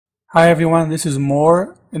Hi everyone, this is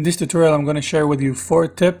Moore. In this tutorial I'm going to share with you 4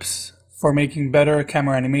 tips for making better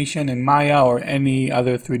camera animation in Maya or any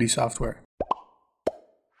other 3D software.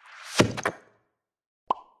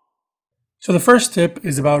 So the first tip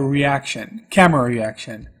is about reaction, camera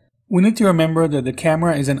reaction. We need to remember that the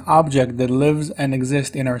camera is an object that lives and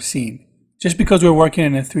exists in our scene. Just because we're working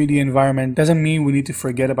in a 3D environment doesn't mean we need to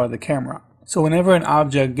forget about the camera. So whenever an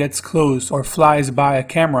object gets close or flies by a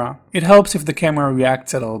camera, it helps if the camera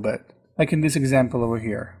reacts a little bit, like in this example over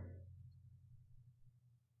here.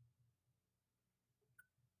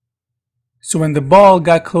 So when the ball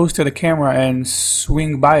got close to the camera and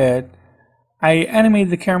swing by it, I animated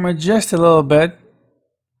the camera just a little bit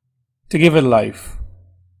to give it life.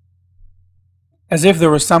 As if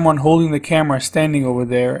there was someone holding the camera standing over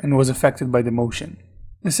there and was affected by the motion.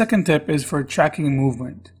 The second tip is for tracking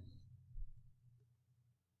movement.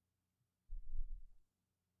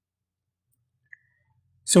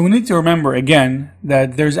 So we need to remember again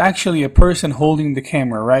that there's actually a person holding the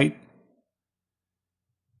camera, right?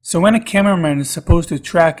 So when a cameraman is supposed to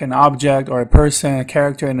track an object or a person, a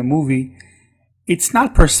character in a movie, it's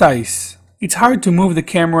not precise. It's hard to move the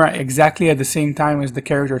camera exactly at the same time as the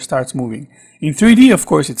character starts moving. In 3D, of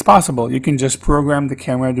course, it's possible. You can just program the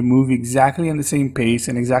camera to move exactly in the same pace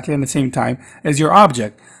and exactly at the same time as your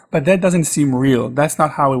object. But that doesn't seem real. That's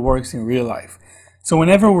not how it works in real life. So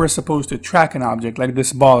whenever we're supposed to track an object, like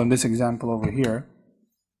this ball in this example over here,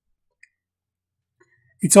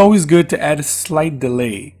 it's always good to add a slight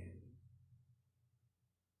delay.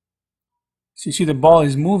 So you see the ball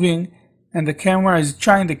is moving and the camera is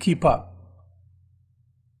trying to keep up.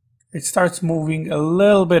 It starts moving a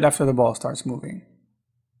little bit after the ball starts moving.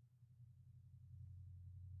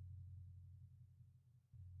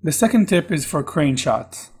 The second tip is for crane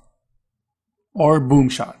shots or boom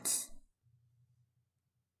shots.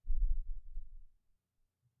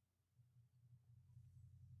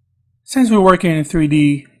 Since we're working in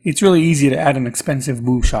 3D, it's really easy to add an expensive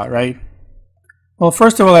boom shot, right? Well,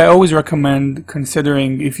 first of all, I always recommend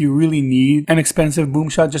considering if you really need an expensive boom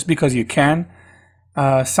shot just because you can.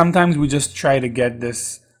 Sometimes we just try to get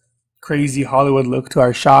this crazy Hollywood look to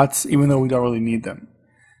our shots even though we don't really need them.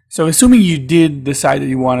 So assuming you did decide that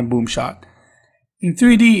you want a boom shot, in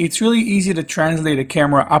 3D it's really easy to translate a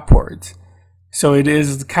camera upwards. So it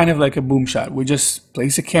is kind of like a boom shot. We just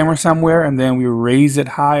place a camera somewhere and then we raise it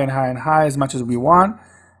high and high and high as much as we want,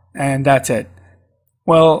 and that's it.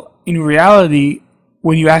 Well, in reality,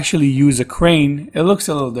 when you actually use a crane, it looks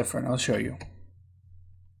a little different. I'll show you.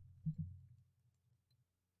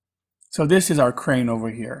 So this is our crane over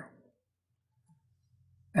here.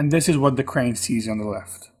 And this is what the crane sees on the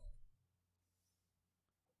left.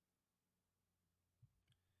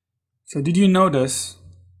 So did you notice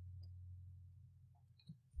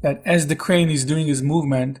that as the crane is doing its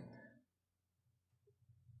movement,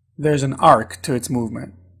 there's an arc to its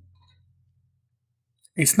movement?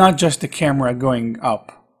 It's not just the camera going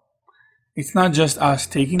up. It's not just us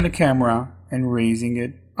taking the camera and raising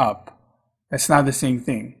it up. That's not the same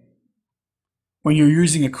thing. When you're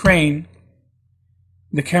using a crane,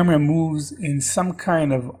 the camera moves in some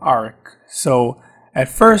kind of arc. So at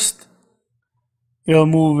first, it'll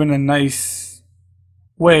move in a nice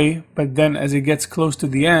way, but then as it gets close to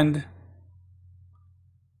the end,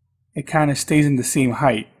 it kind of stays in the same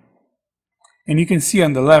height. And you can see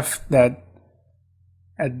on the left that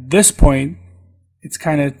at this point, it's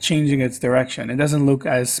kind of changing its direction. It doesn't look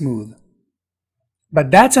as smooth.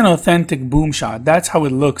 But that's an authentic boom shot. That's how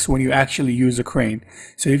it looks when you actually use a crane.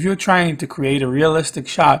 So if you're trying to create a realistic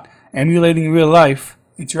shot emulating real life,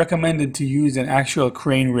 it's recommended to use an actual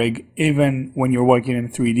crane rig even when you're working in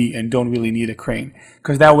 3D and don't really need a crane,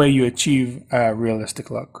 because that way you achieve a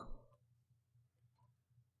realistic look.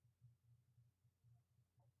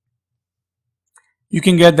 You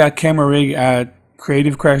can get that camera rig at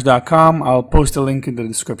creativecrash.com. I'll post a link in the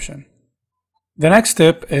description. The next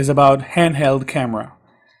tip is about handheld camera.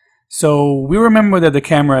 So we remember that the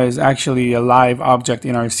camera is actually a live object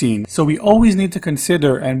in our scene. So we always need to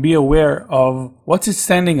consider and be aware of what's it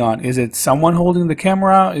standing on. Is it someone holding the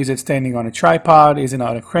camera? Is it standing on a tripod? Is it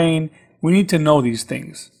on a crane? We need to know these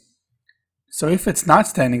things. So if it's not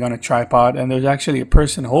standing on a tripod and there's actually a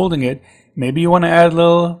person holding it, maybe you want to add a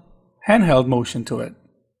little handheld motion to it.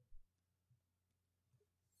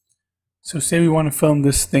 So say we want to film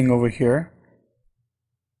this thing over here.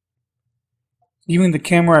 Even the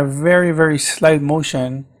camera, very, very slight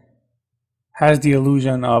motion has the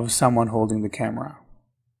illusion of someone holding the camera.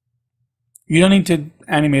 You don't need to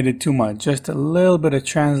animate it too much, just a little bit of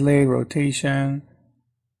translate, rotation,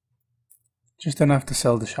 just enough to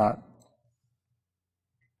sell the shot.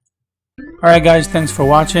 Alright guys, thanks for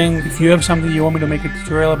watching. If you have something you want me to make a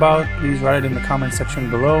tutorial about, please write it in the comment section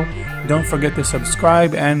below. Don't forget to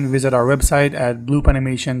subscribe and visit our website at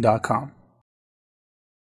bloopanimation.com.